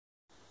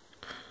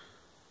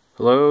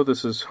Hello,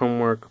 this is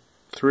homework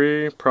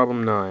 3,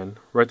 problem 9.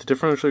 Write the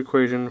differential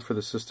equation for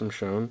the system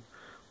shown.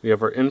 We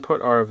have our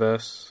input R of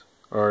S,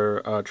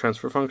 our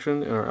transfer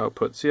function, and our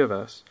output C of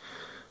S.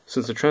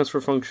 Since the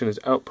transfer function is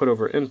output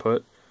over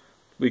input,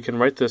 we can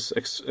write this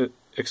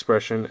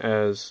expression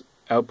as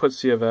output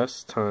C of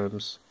S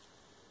times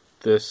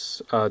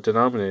this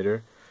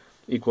denominator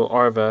equal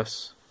R of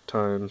S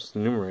times the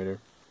numerator.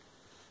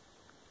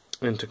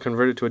 And to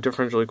convert it to a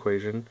differential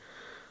equation,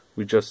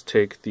 we just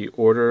take the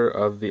order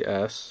of the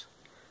S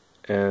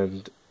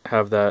and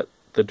have that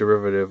the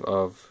derivative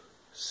of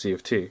C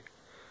of t.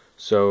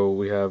 So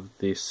we have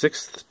the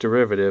sixth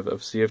derivative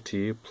of C of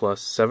t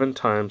plus 7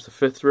 times the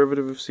fifth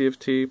derivative of C of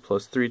t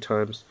plus 3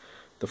 times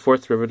the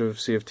fourth derivative of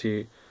C of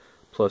t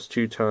plus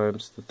 2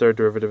 times the third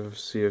derivative of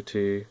C of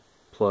t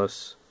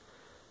plus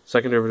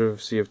second derivative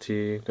of C of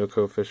t, no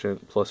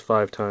coefficient, plus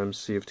 5 times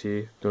C of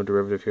t, no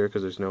derivative here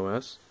because there's no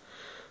S.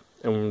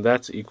 And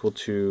that's equal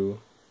to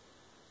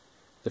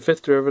the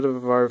fifth derivative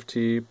of R of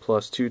t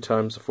plus 2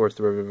 times the fourth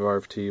derivative of R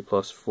of t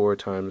plus 4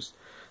 times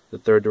the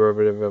third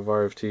derivative of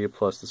R of t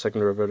plus the second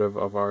derivative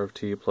of R of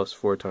t plus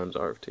 4 times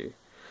R of t.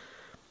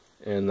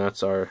 And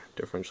that's our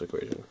differential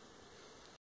equation.